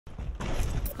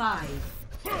5,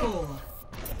 4,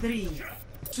 3,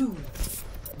 2,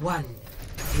 1.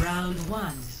 Round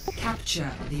 1.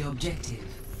 Capture the objective.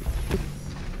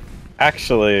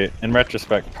 Actually, in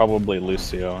retrospect, probably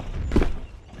Lucio.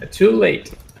 Too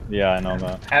late. Yeah, I know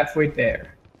that. Halfway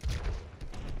there.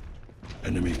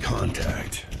 Enemy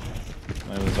contact.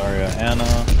 It was Arya, Anna.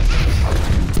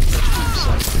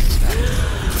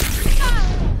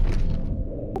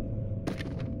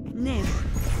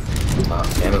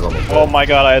 Anna's on the Oh my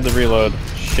god, I had to reload.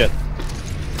 Shit.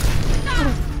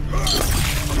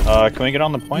 Can we get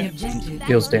on the point?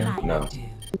 Heals down. No.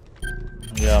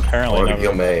 Yeah, I apparently wanted to never.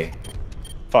 kill May.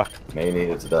 Fuck. May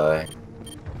needed to die.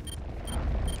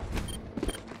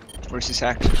 Where's his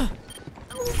hack?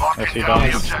 Yes, he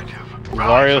does.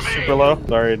 Zarya's super low.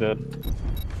 Zarya did.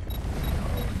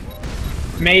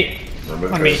 Mate.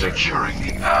 Remove On me. Tracer.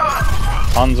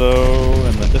 Hanzo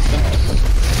in the distance.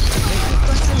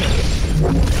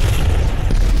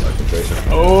 Like Tracer.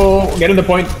 Oh, get in the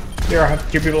point. There are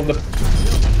 2 people in the.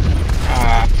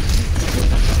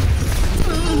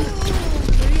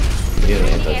 Need an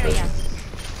anti-Tracer.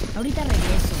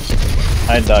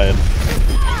 I died.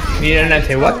 Need an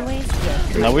anti what?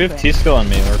 No, we have T-skill on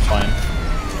me. We're fine.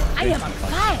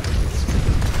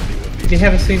 They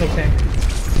have a single tank.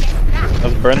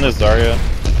 Let's burn this Zarya.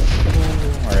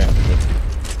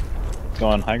 Alright. Go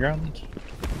on high ground.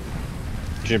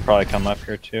 You should probably come up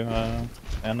here too,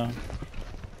 Anna.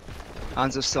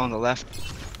 Hanzo's still on the left.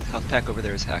 Health pack over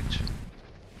there is hacked.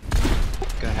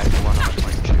 Gonna hack the one on the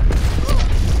point.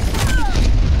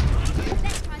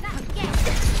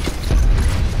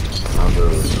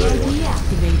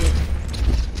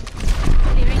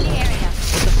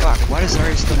 What the fuck? Why does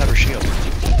Zarya still have her shield?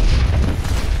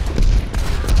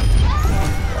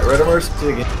 I read a mercy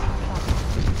again.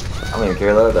 I don't even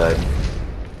care that I died.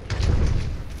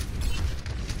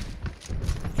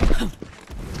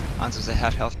 Hanzo's at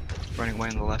half health, running away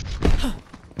on the left.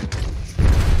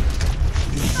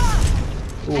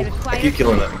 Ooh, I keep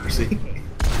killing that mercy.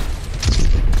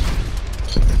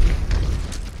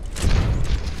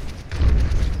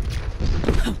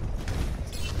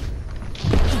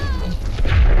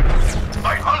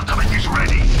 My ultimate is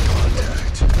ready.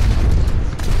 Contact.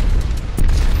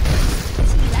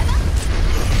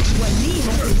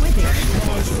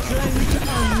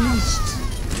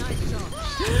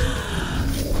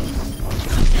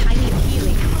 I need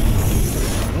healing.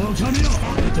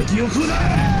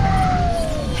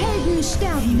 Helden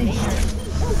sterben nicht.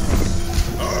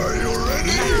 Are you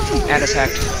ready? Anna's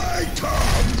hacked.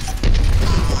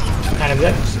 Kind of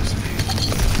good.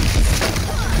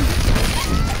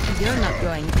 You're not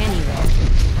going anywhere.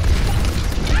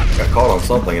 Got caught on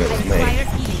something and it was me.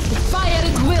 Fire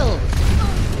at will.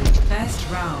 First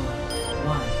round.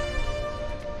 1.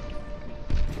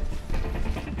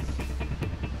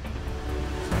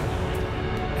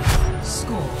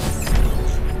 Score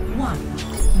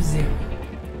 1-0.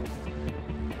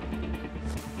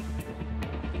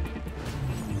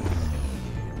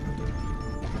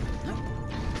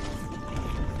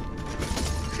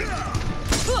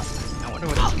 I wonder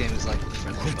what this game is like with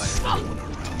friendly fire.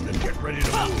 Around and get ready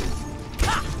to move.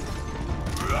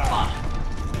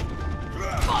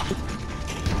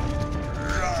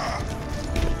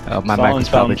 Oh, my mic Someone was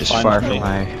probably found just fine far with from me.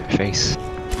 my face.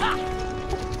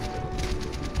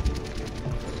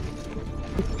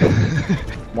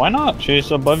 Why not?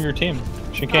 She's above your team.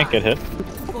 She can't get hit.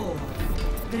 4,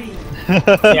 3.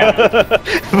 Yeah.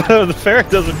 The ferret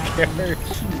doesn't care. Capture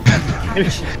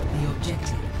the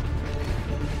objective.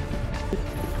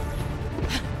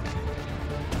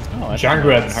 Oh, I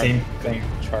Jungle thought had the hard same to thing.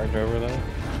 Charge over there.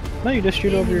 No, you just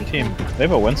shoot over your team. They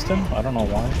have a Winston? I don't know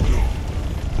why.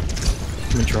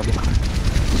 I'm in trouble.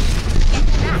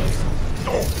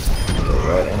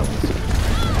 Right animals.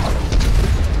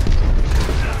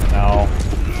 No.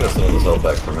 Just let this hold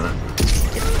back for a minute.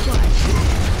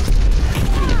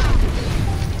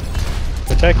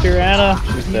 Protect your Anna.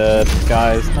 She's dead.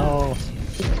 Guys, no.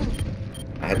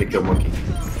 I had to kill Monkey.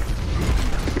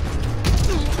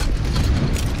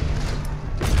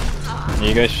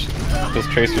 You guys, this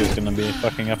Tracer's gonna be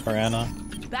fucking up our Anna.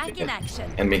 Back in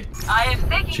action. And me.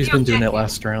 She's been doing it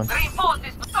last round.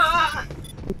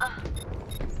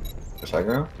 Push high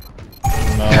ground?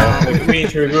 No. We need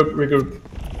to regroup.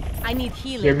 I need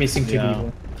You're healing. missing 2 Yeah.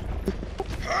 people.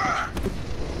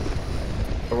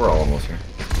 But we're all almost here.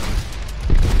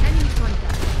 Enemy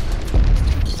contact.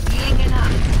 Seeing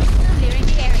enough. Clearing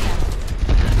the area.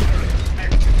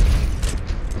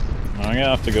 I'm gonna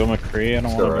have to go McCree. I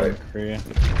don't Still want to right. go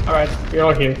McCree. Alright, we're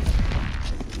all here.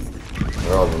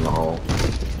 They're all in the hall.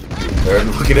 They're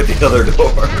looking at the other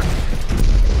door.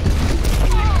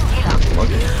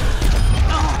 Monkey.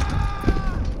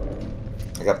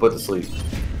 I got put to sleep.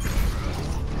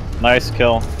 Nice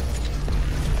kill.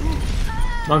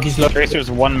 Monkey's low.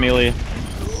 Tracer's 1 melee.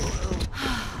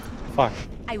 Fuck.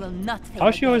 I will not fail How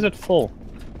is she always again. at full?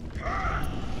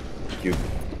 Cute.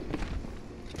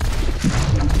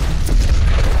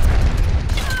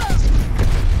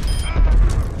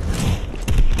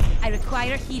 I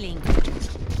require healing.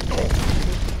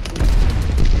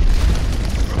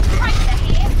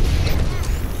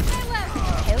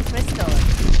 Health restored.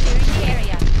 Clearing the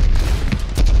area.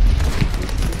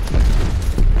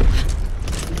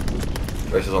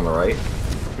 Race is on the right,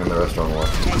 and the rest are on the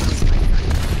left.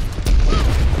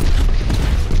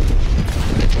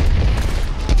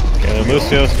 Okay,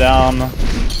 Lucio's down.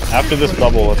 After this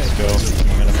bubble, let's go.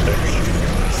 I'm gonna pick.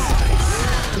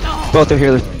 Both are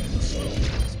here.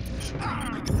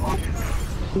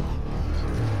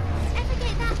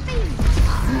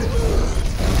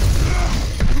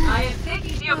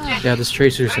 Yeah, this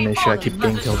Tracer's an issue. I keep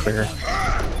getting killed there.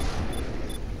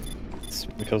 It's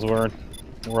because we're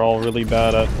all really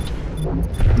bad at.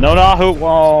 No, who?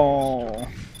 Whoa.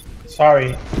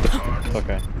 Sorry. It's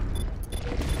okay.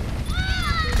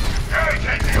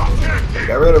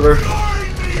 Got rid of her.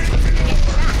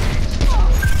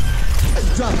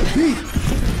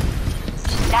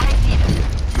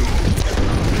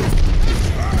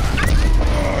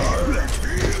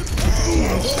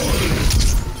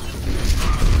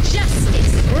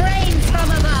 Justice reigns from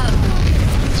above.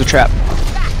 It's a trap.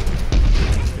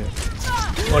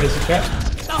 What is the trap?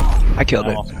 I killed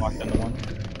I it. almost walked into one.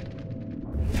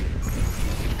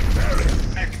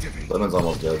 Lemon's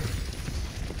almost dead.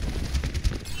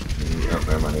 Oh,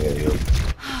 never mind, he got healed.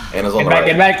 Anna's on Get the back, right.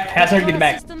 get back. Hazard, get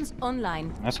back. Systems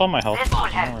online. I saw my health.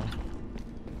 Oh.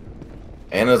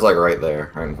 Anna's like right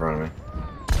there, right in front of me.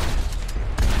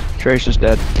 Tracer's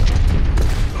dead.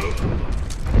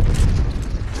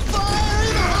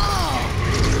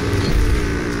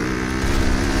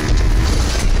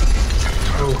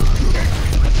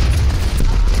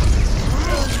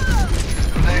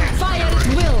 Fire at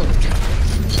will.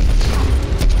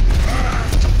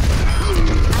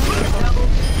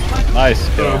 Nice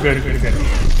kill. Oh, good.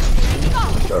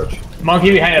 Charge.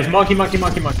 Monkey behind us. Monkey.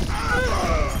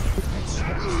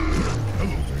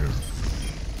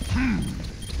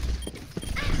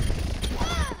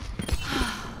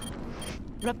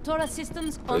 Raptora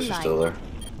systems Race is online. still there.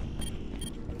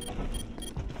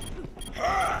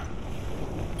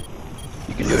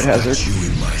 You can do it, Hazard.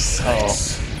 Chewing my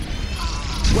sights.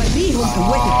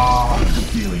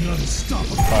 Feeling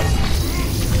unstoppable.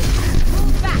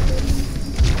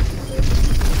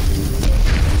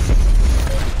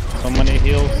 So many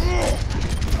heals.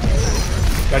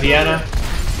 Guardiana.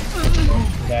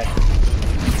 Dead.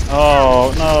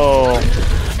 Oh no!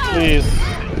 Please.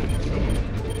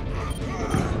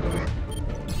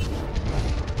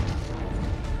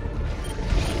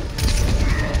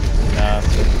 Nah.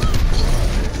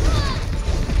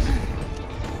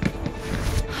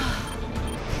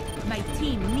 My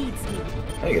team needs me.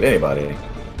 I didn't get anybody.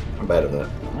 I'm bad at that.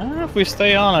 I don't know if we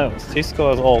stay on it. Tisco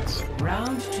has ults.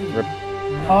 Round two. Rip.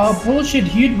 Bullshit.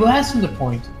 Huge blast on the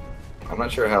point. I'm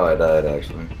not sure how I died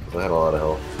actually, because I had a lot of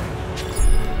health.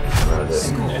 And I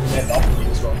didn't. And that off me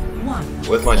as well.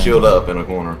 With my shield up in a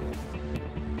corner.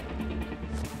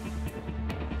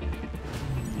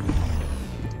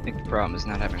 I think the problem is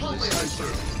not having Lucio.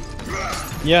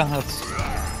 Yeah,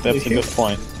 that's a good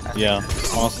point. Yeah,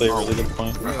 honestly, a really good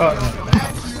point.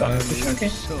 Okay.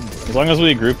 As long as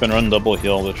we group and run double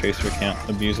heal, the Tracer can't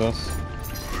abuse us.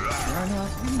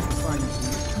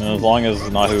 And as long as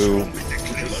Nahu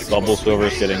doubles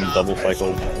whoever's getting double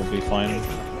cycle, we'll be fine.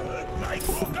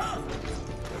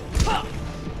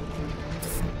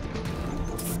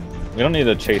 We don't need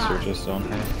a chaser, just don't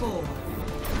have. 4,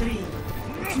 3,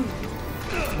 2,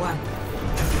 1.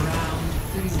 Round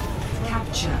 3.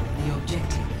 Capture the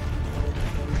objective.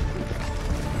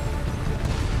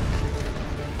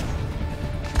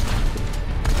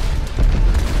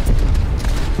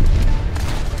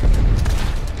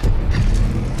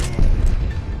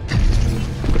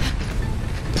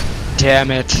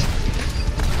 Damn it.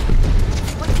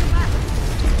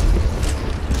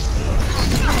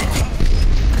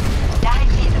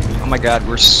 Oh my god,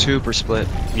 we're super split.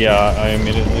 Yeah, I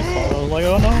immediately thought, I was like,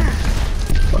 oh no.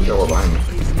 Fuck, y'all were behind me.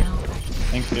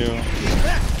 Thank you.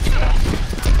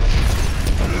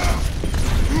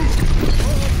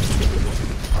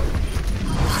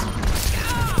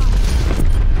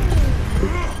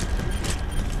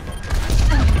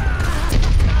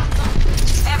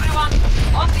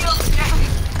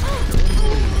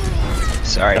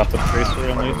 Sorry. Got the Tracer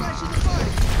at least.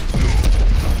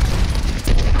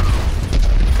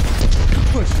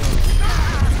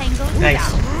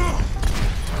 Nice.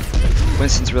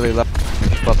 Winston's really low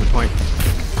above the point.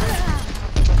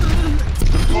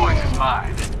 Point is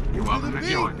mine. You're welcome to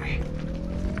join me.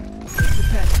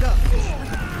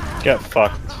 Get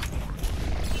fucked.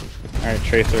 Alright,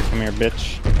 Tracer, come here,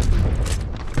 bitch.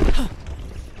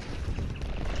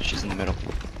 She's in the middle.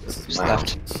 This is She's my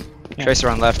left. house. Yeah. Tracer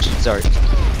on left. Sorry.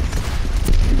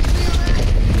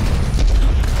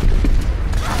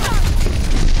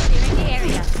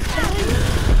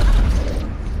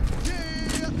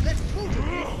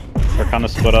 They're kind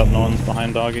of split up, no one's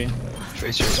behind Doggy.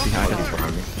 Tracer's behind him.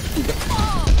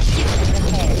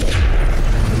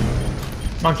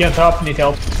 Monkey on top, need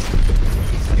help.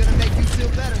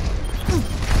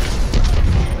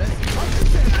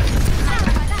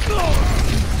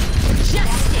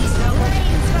 Justice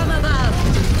rains from above.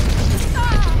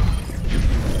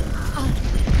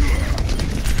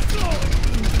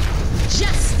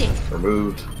 Justice.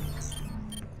 Removed.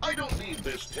 I don't need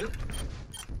this tip.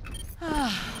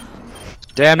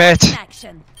 Damn it!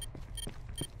 Action.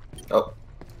 Oh.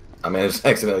 I managed to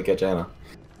accidentally catch Anna.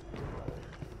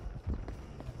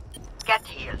 Get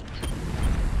healed.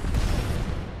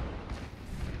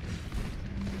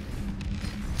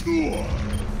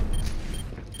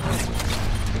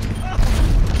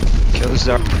 Kill the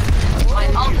Zar.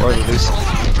 Or the Lucy.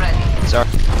 Zar.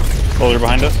 Soldier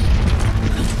behind us.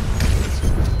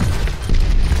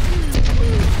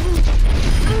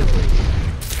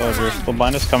 Soldier still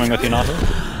behind us, coming with you, Nato.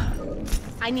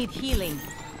 I need healing.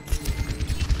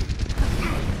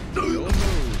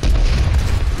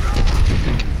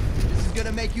 This is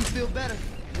gonna make you feel better.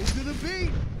 Into the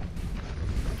beat.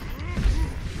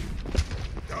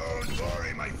 Don't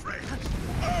worry, my friend.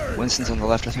 Winston's on the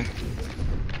left, I think.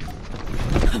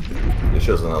 It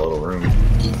shows in that little room.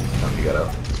 Time to get out.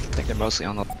 I think they're mostly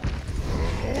on the.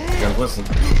 Here comes Winston.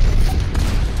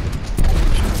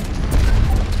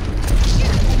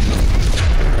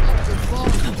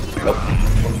 Nope.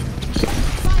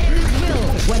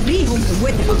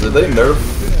 So did they nerf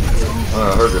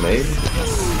her grenade?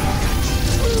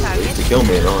 To kill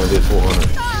me, it only did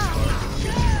 400.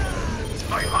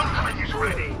 My ultimate is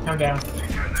ready. I'm down.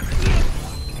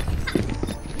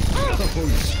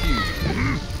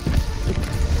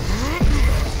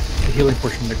 The healing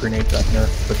portion of the grenade got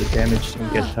nerfed, but the damage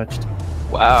didn't get touched.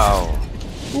 Wow.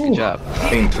 Good job.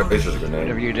 King Tracer's grenade.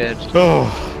 Whatever you did.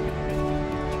 Oh.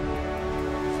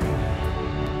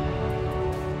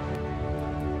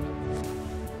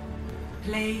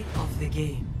 Play of the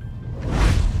game.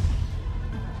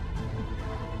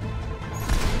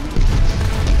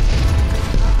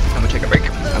 I'm gonna take a break.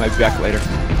 I might be back later.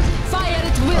 Fire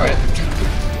at will. Alright.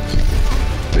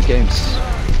 Good games.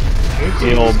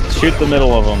 He'll shoot the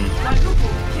middle of them.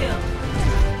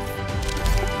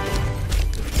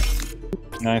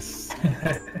 Nice.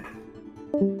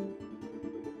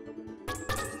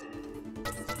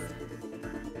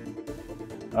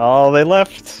 Oh, they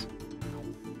left.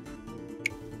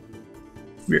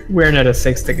 We're not a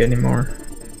 6 stick anymore.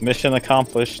 Mission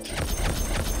accomplished.